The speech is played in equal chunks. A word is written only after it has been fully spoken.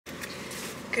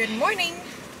Good morning.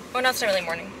 Oh, no, it's not really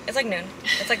morning. It's like noon.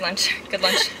 It's like lunch. Good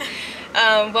lunch.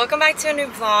 Welcome back to a new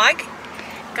vlog.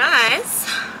 Guys,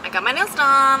 I got my nails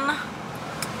done.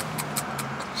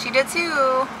 She did too.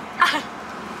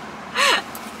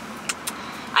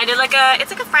 I did like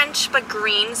it's like a French but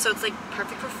green, so it's like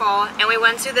perfect for fall. And we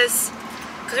went to this,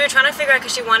 because we were trying to figure out,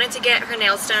 because she wanted to get her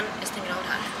nails done.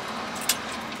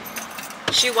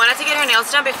 She wanted to get her nails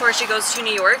done before she goes to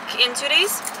New York in 2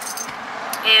 days.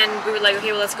 And we were like,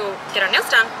 okay, well, let's go get our nails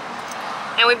done.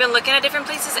 And we've been looking at different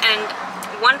places, and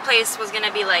one place was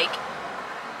gonna be like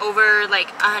over like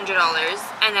 $100,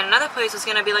 and then another place was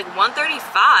gonna be like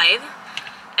 $135.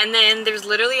 And then there's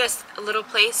literally a little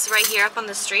place right here up on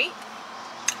the street.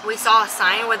 We saw a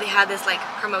sign where they had this like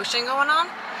promotion going on,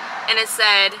 and it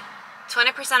said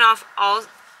 20% off all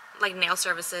like nail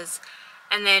services,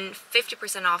 and then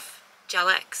 50% off Gel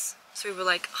X. So we were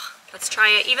like, oh, let's try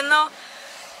it, even though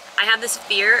I have this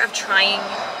fear of trying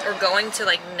or going to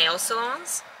like nail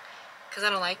salons, because I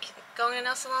don't like going to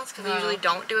nail salons because they usually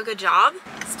don't do a good job,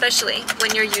 especially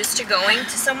when you're used to going to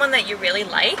someone that you really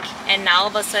like and now all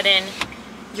of a sudden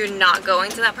you're not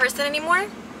going to that person anymore.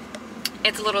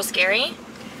 It's a little scary.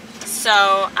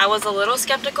 So I was a little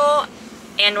skeptical,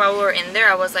 and while we were in there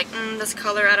I was like, this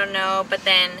color, I don't know, but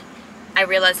then I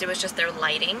realized it was just their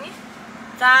lighting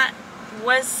that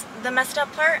was the messed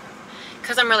up part.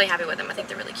 Because I'm really happy with them. I think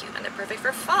they're really cute and they're perfect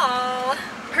for fall.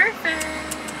 Perfect.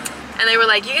 And they were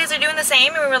like, you guys are doing the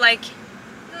same? And we were like,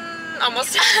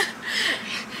 almost.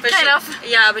 But kind of.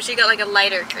 Yeah, but she got like a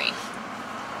lighter green.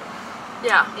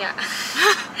 Yeah. Yeah.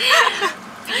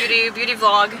 Beauty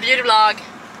vlog. Beauty vlog.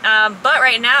 But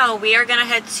right now we are gonna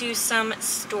head to some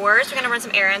stores. We're gonna run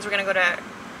some errands. We're gonna go to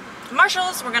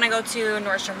Marshall's. We're gonna go to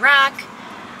Nordstrom Rack.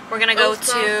 We're gonna go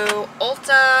to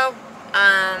Ulta.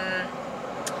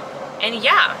 And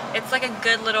yeah, it's like a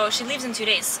good little, she leaves in 2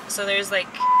 days. So there's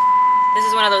like, this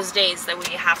is one of those days that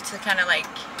we have to kind of like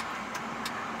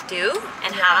do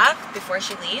and have before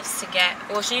she leaves to get,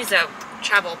 well, she needs a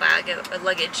travel bag, a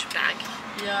luggage bag.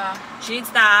 Yeah. She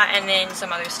needs that and then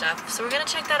some other stuff. So we're gonna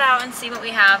check that out and see what we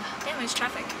have. Damn, there's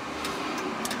traffic.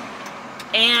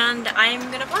 And I'm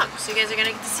gonna vlog, so you guys are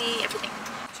gonna get to see everything.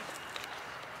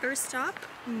 First stop,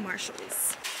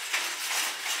 Marshall's.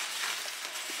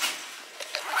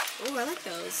 Oh, I like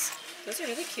those. Those are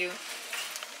really cute.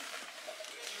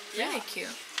 Yeah. Really cute.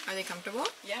 Are they comfortable?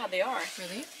 Yeah, they are.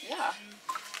 Really? Yeah.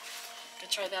 I'll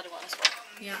try that one as well.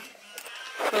 Yeah.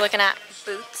 We're looking at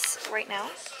boots right now,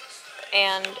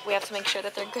 and we have to make sure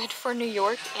that they're good for New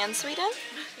York and Sweden,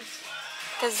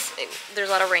 because there's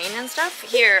a lot of rain and stuff.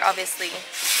 Here, obviously,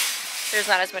 there's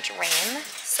not as much rain,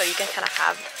 so you can kind of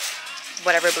have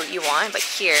whatever boot you want, but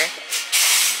here,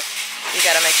 you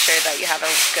gotta make sure that you have a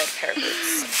good pair of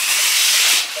boots.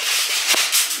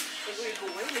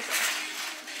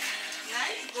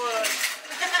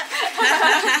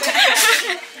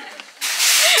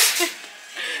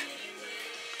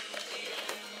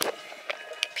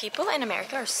 People in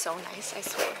America are so nice, I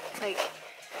swear. Like,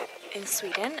 in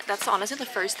Sweden, that's honestly the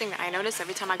first thing that I notice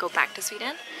every time I go back to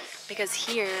Sweden, because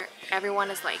here,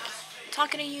 everyone is like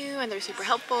talking to you and they're super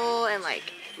helpful, and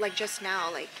like just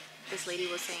now, like this lady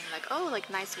was saying like, oh, like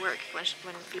nice work when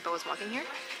Filippa was walking here.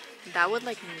 That would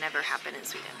like never happen in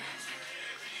Sweden.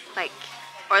 Like,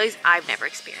 or at least I've never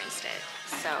experienced it.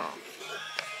 So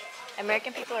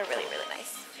American people are really, really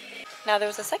nice. Now there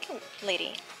was a second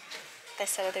lady that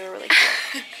said that they were really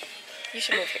cute. You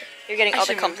should move here. You're getting all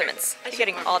the compliments. You're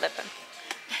getting all the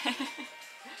fun.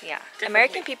 Yeah.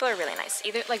 American people are really nice.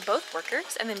 Either like both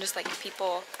workers and then just like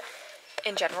people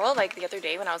in general. Like the other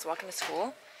day when I was walking to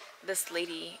school, this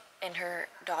lady and her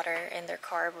daughter in their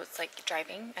car was like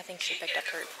driving. I think she picked up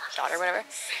her daughter or whatever,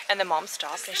 and the mom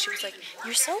stopped and she was like,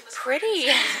 "You're so pretty,"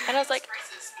 and I was like,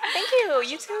 "Thank you,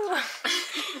 you too."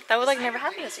 That would like never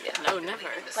happen in Sweden. No, never.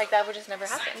 Like that would just never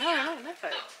happen. No, never.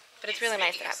 But it's really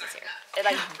nice that happens here. It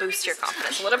like boosts your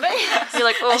confidence a little bit. You're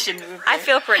like, oh, I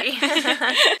feel pretty.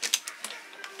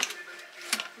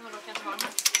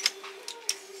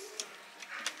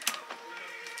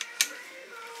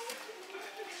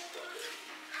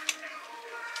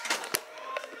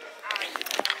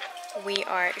 We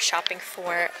are shopping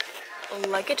for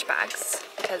luggage bags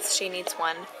because she needs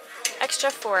one extra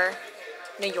for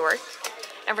New York,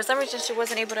 and for some reason she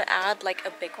wasn't able to add like a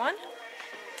big one,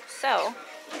 so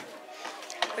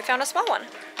we found a small one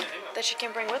that she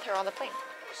can bring with her on the plane.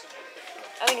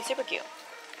 I think it's super cute.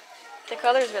 The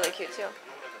color is really cute too.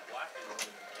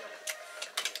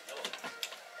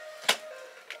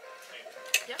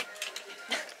 Yeah.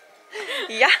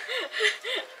 Yeah.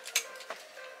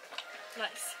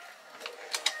 Nice.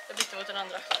 Jag bytte mot den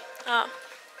andra. Ja,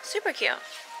 super cute.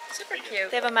 Super cute.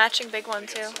 They have a matching big one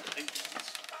too.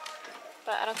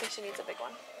 But I don't think she needs a big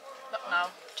one. No.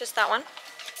 Just that one?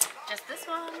 Just this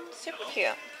one. Super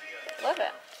cute. Love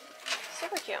it.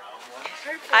 Super cute.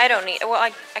 Perfect. I don't need, well,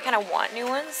 I kind of want new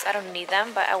ones. I don't need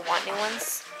them, but I want new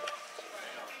ones.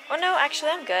 Oh no,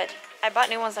 actually I'm good. I bought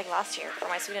new ones like last year for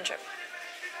my Sweden trip.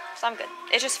 So I'm good.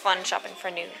 It's just fun shopping for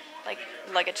new, like,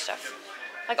 luggage stuff.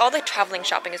 Like, all the traveling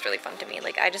shopping is really fun to me.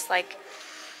 Like, I just like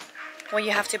when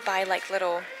you have to buy like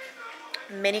little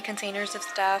mini containers of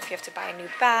stuff. You have to buy a new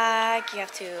bag. You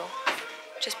have to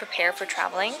just prepare for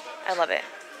traveling. I love it.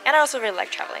 And I also really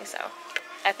like traveling, so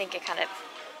I think it kind of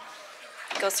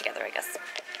goes together, I guess.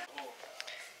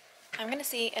 I'm gonna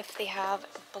see if they have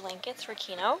blankets for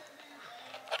Kino,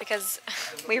 because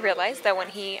we realized that when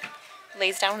he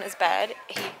lays down on his bed,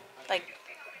 he like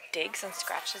digs and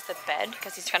scratches the bed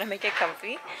because he's trying to make it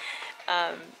comfy.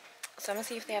 So I'm gonna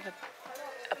see if they have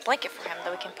a blanket for him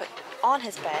that we can put on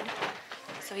his bed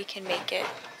so he can make it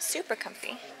super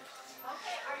comfy.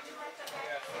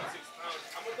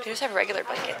 They just have regular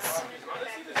blankets.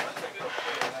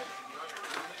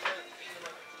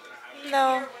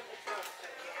 No,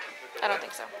 I don't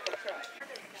think so.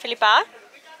 Filippa?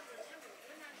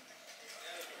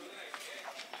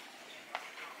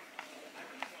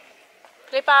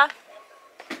 Filippa?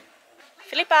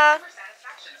 Filippa?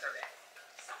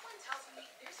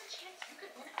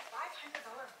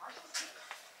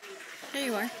 There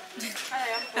you are.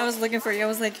 I was looking for you. I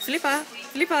was like, Filippa,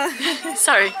 Filippa.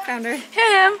 Sorry. Found her. Here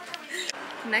I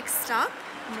am. Next stop,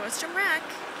 Nordstrom Rack.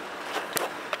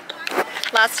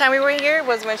 Last time we were here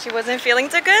was when she wasn't feeling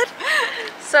too good.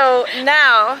 So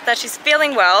now that she's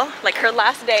feeling well, like her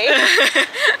last day,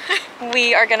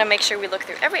 we are gonna make sure we look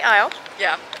through every aisle.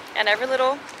 Yeah. And every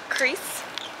little crease.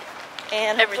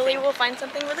 And hopefully we'll find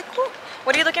something really cool.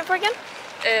 What are you looking for again?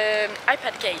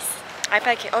 iPad case.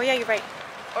 iPad case. Oh yeah, you're right.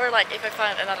 Or like if I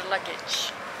find another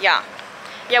luggage. Yeah.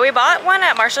 Yeah, we bought one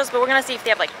at Marshall's, but we're gonna see if they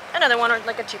have like another one or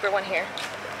like a cheaper one here.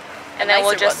 And then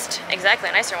we'll just, exactly,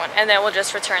 a nicer one. And then we'll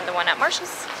just return the one at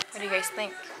Marshall's. What do you guys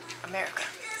think? America.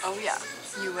 Oh yeah.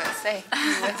 USA.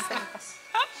 USA.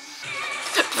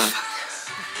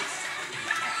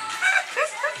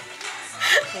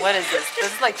 What is this?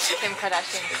 This is like Kim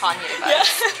Kardashian Kanye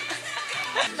vibes.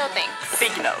 Yeah. No thanks.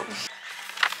 Big no.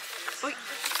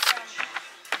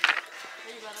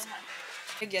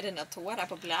 You're getting a tåra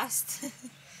på blast.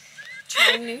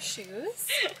 Trying new shoes.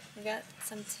 We got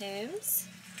some Tims.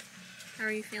 How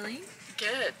are you feeling?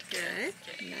 Good. Good.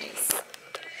 Nice.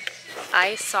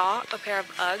 I saw a pair of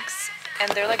Uggs, and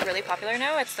they're like really popular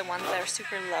now. It's the ones that are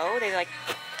super low.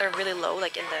 They're really low,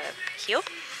 like in the heel.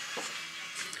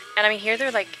 And I mean, here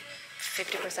they're like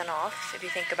 50% off. If you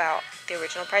think about the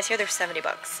original price here, they're 70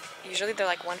 bucks. Usually they're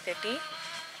like 150.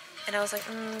 And I was like,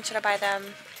 should I buy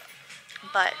them?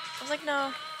 But I was like,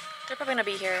 no, they're probably gonna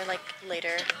be here like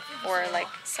later or like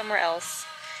somewhere else.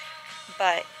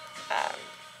 But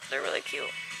they're really cute.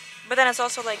 But then it's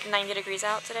also like 90 degrees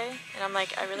out today, and I'm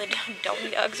like, I really don't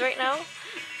need Uggs right now.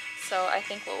 So I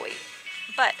think we'll wait.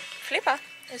 But Filippa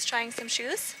is trying some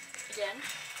shoes. Again?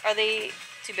 Are they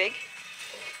too big?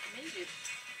 Maybe.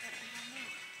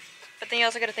 But then you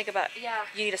also got to think about, Yeah.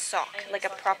 you need a sock, like a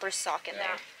proper sock in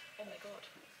there. Oh my god.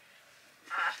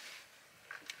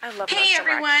 I love Hey Nordstrom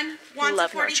Rack. everyone, want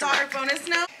Love a $40 Nordstrom Rack. bonus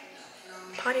note?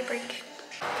 Potty break.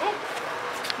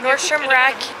 Nordstrom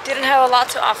Rack didn't have a lot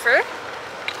to offer,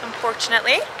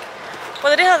 unfortunately.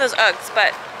 Well, they did have those Uggs,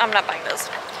 but I'm not buying those.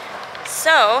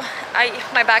 So,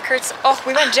 my back hurts. Oh,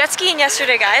 we went jet skiing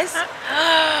yesterday, guys.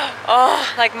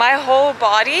 Oh, like my whole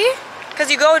body.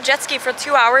 Because you go jet ski for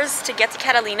 2 hours to get to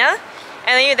Catalina,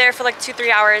 and then you're there for like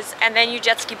 2-3 hours, and then you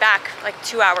jet ski back like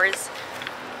 2 hours.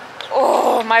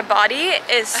 Oh, my body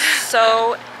is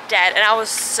so dead, and I was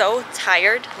so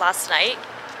tired last night.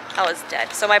 I was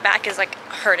dead. So my back is like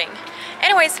hurting.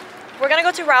 Anyways, we're gonna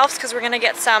go to Ralph's because we're gonna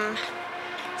get some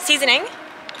seasoning,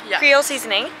 Creole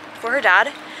seasoning for her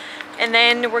dad. And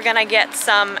then we're gonna get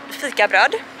some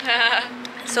fikabröd.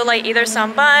 So like either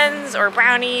some buns or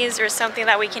brownies or something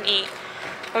that we can eat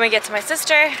when we get to my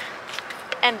sister.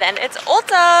 And then it's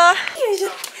Ulta.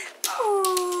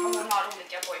 Oh.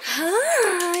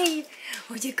 Hi.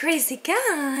 Oh, you crazy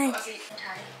guy.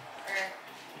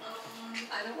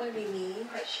 I don't want to be mean,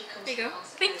 but she comes. There you go.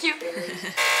 Thank you.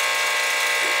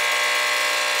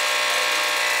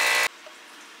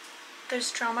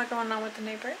 There's drama going on with the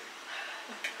neighbor.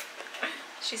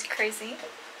 She's crazy.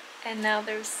 And now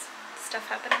there's stuff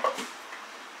happening.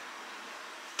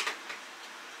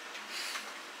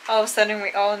 All of a sudden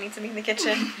we all need to be in the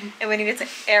kitchen and we needed to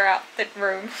air out the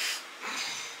room.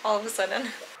 All of a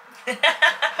sudden.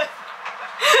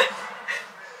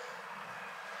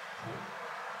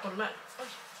 Bollar. Oj.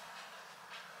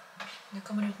 Nu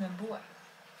kommer ut med en bår.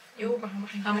 Jo, men han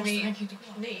Han kan ju inte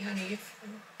gå. Nej, han är ju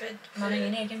bädd. Man har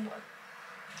ingen egen bår.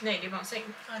 Nej, det är bara en säng.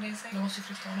 Ja, det är säkert. Du måste ju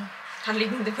flytta honom. Han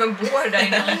ligger inte på en bår där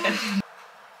inne.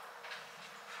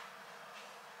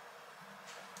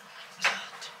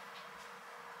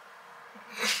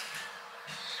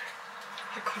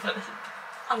 Jag kollar lite.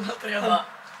 Alla börjar bara...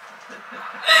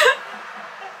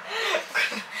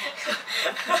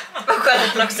 Vad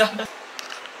skönt också.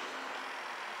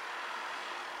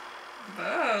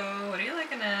 Whoa, what are you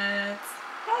looking at?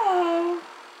 Oh.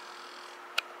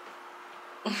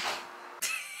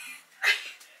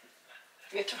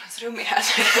 Vet du vad hans rum är här?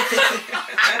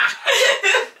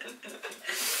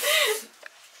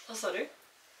 Vad sa du?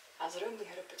 Hans rum är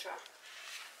här uppe, tror jag.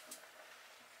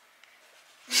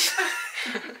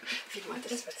 Filma inte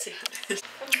det som ett sitt.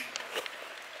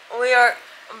 We are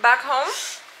back home.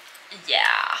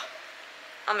 Yeah.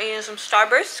 I'm eating some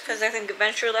Starburst because I think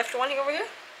Venture left one over here.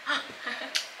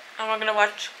 And we're gonna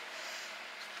watch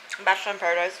Bachelor in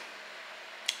Paradise.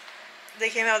 They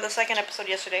came out with the second episode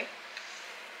yesterday.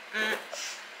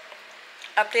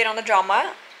 Update on the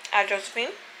drama at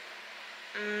Josephine.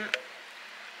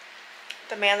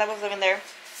 The man that was living there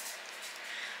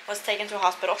was taken to a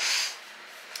hospital.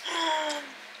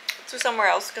 To somewhere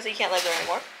else because he can't live there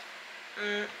anymore.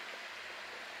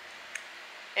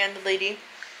 And the lady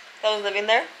that was living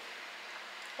there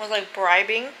was like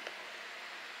bribing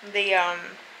the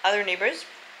other neighbors.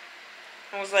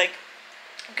 And was like,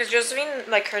 because Josephine,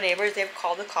 like her neighbors, they've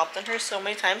called the cops on her so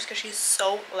many times because she's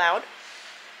so loud.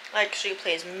 Like she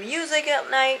plays music at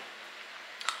night.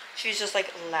 She's just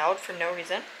like loud for no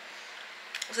reason.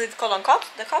 So they've called on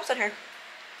the cops on her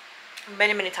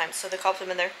many times. So the cops have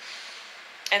been there.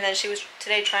 And then she was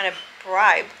today trying to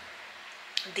bribe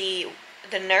the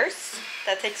nurse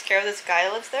that takes care of this guy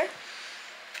that lives there,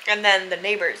 and then the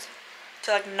neighbors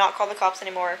to like not call the cops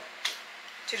anymore,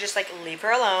 to just like leave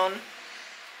her alone.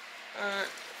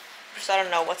 So I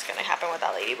don't know what's gonna happen with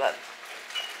that lady, but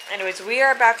anyways, we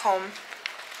are back home.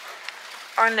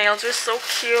 Our nails are so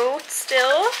cute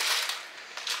still,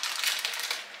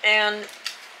 and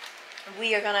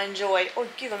we are gonna enjoy. Oh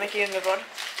gud vad mycket djungelvråd.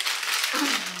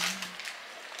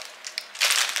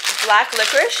 Black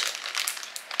licorice.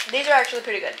 These are actually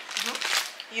pretty good.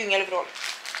 Djungelvrål.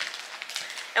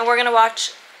 And we're gonna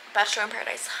watch Bachelor in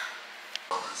Paradise.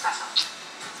 I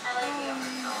like you a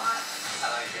lot. I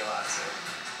like you a lot too.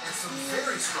 And some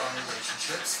very strong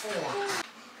relationships formed.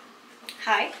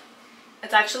 Hi.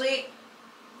 It's actually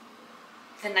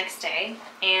the next day,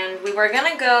 and we were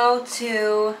gonna go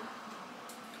to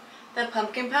the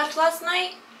pumpkin patch last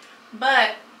night,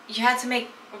 but you had to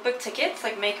book tickets,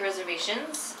 like make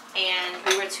reservations, and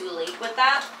we were too late with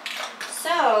that.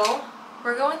 So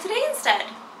we're going today instead.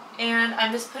 And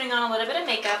I'm just putting on a little bit of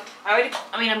makeup.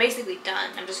 I'm basically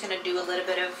done. I'm just gonna do a little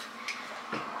bit of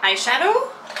eyeshadow,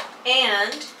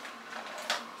 and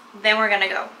then we're gonna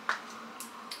go.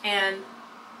 And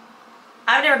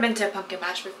I've never been to a pumpkin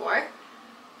patch before,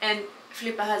 and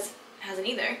Filippa hasn't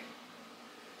either.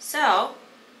 So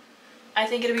I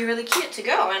think it'll be really cute to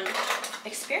go and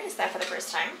experience that for the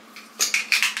first time.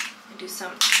 And do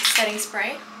some setting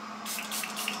spray.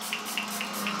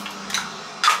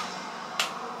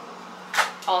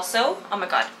 Also, oh my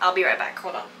god, I'll be right back,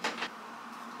 hold on.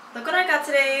 Look what I got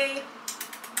today.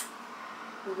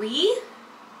 We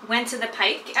went to the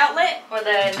Pike outlet, or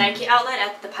the Nike outlet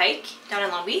at the Pike down in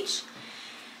Long Beach.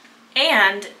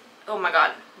 And, oh my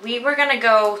god, we were gonna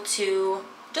go to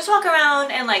just walk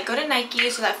around and like go to Nike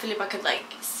so that Filippa could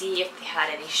like see if they had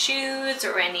any shoes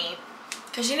or any,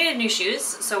 because she needed new shoes.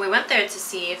 So we went there to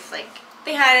see if like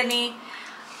they had any.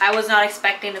 I was not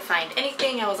expecting to find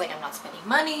anything. I was like, I'm not spending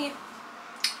money.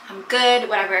 I'm good,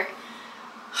 whatever.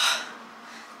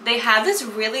 They had this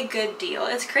really good deal.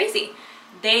 It's crazy.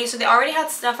 So they already had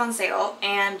stuff on sale,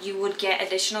 and you would get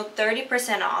additional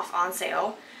 30% off on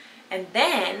sale. And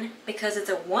then, because it's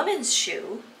a woman's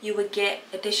shoe, you would get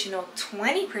additional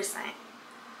 20%.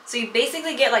 So you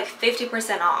basically get like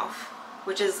 50% off,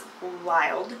 which is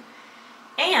wild.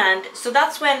 And so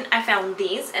that's when I found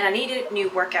these, and I needed new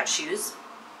workout shoes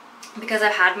because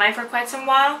I've had mine for quite some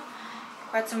time.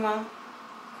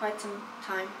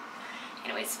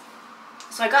 Anyways,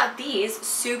 so I got these,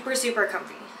 super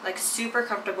comfy, like super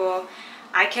comfortable.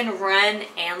 I can run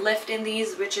and lift in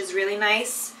these, which is really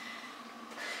nice.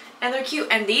 And they're cute.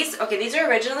 And these, okay, these are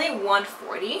originally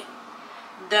 $140.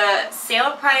 The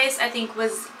sale price I think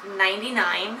was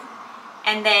 $99,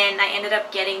 and then I ended up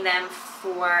getting them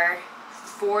for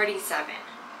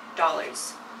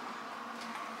 $47.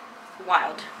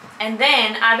 Wild. And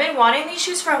then I've been wanting these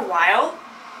shoes for a while,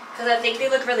 because I think they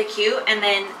look really cute. And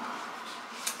then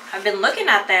I've been looking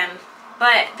at them,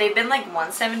 but they've been like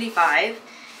 $175,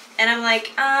 and I'm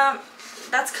like,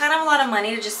 that's kind of a lot of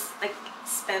money to just like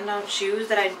spend on shoes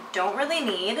that I don't really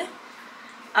need.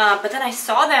 But then I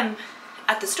saw them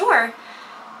at the store,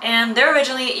 and they're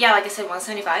originally, yeah, like I said,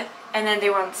 $175, and then they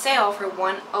were on sale for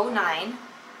 $109,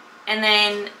 and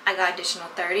then I got additional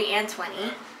 30 and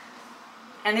 20,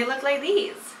 and they look like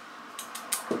these.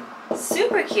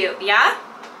 Super cute, yeah?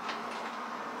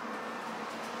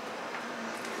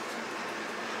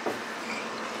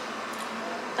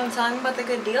 I'm telling you about the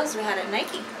good deals we had at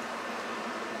Nike.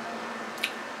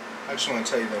 I just want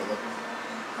to tell you though, look.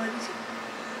 What is it?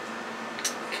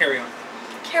 Carry on.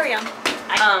 Carry on.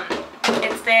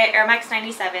 It's the Air Max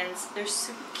 97s. They're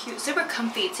super cute, super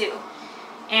comfy too.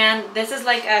 And this is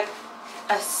like a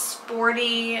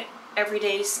sporty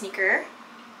everyday sneaker,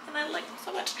 and I like them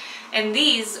so much. And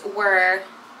these were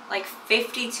like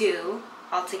 $52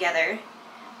 altogether.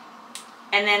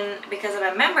 And then because I'm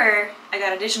a member, I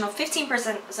got additional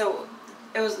 15%, so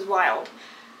it was wild.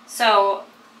 So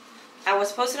I was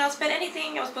supposed to not spend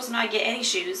anything, I was supposed to not get any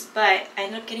shoes, but I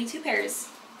ended up getting 2 pairs.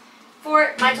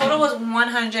 For my total was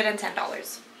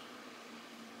 $110.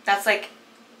 That's like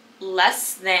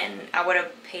less than I would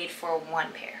have paid for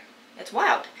 1 pair. It's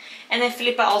wild. And then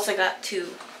Filipa also got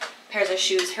 2 pairs of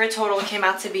shoes. Her total came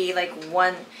out to be like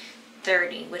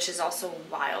 $130, which is also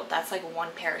wild. That's like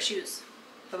 1 pair of shoes,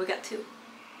 but we got 2.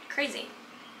 Crazy.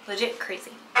 Legit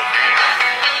crazy.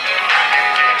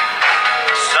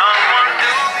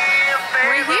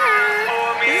 We're here.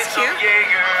 This is cute.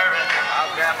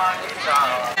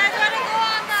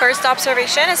 First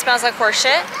observation, it smells like horse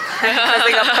shit because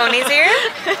we got ponies here.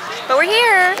 But we're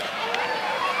here.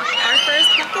 Our first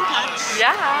pumpkin patch.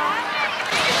 Yeah.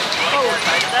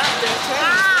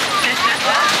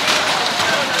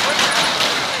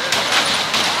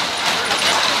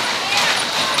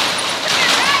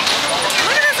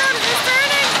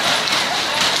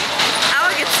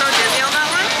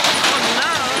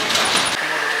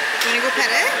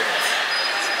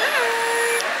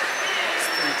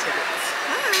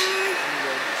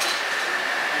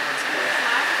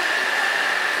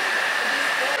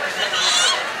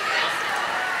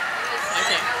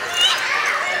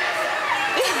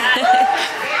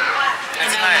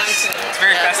 That's nice. It's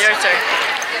very festive. Your turn.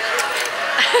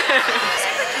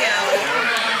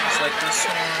 It's like this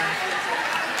one.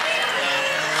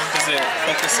 Does it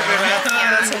focus on that?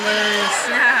 That's hilarious.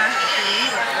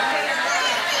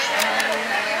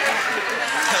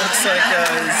 That looks like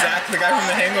Zach, the guy from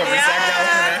The Hangover. Zach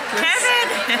Galifianakis. Kevin!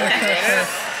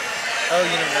 Oh,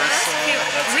 Universal.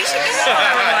 We should get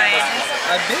one.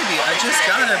 Baby, I just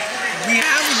got it. We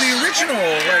have the original,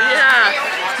 like,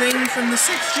 thing from the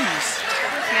 60s.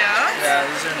 Yeah. Yeah,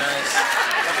 these are nice.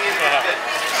 Oh,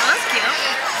 that's cute.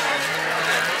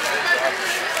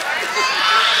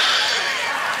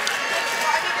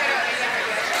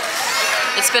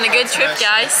 It's been a good trip,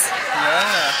 guys.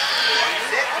 Yeah.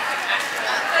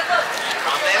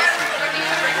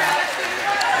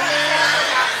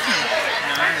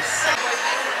 Nice.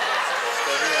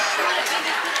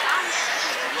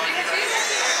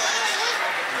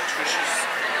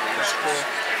 That's cool.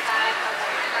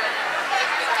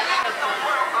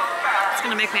 It's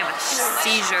gonna make me have a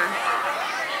seizure.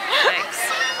 Thanks.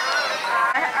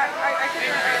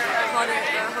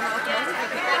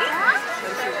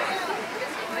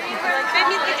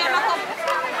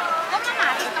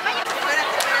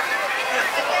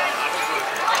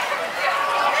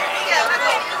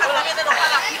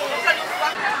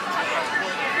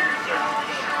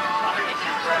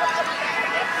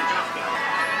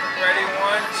 Ready,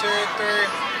 1, 2, 3.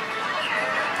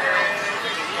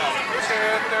 2,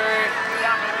 3.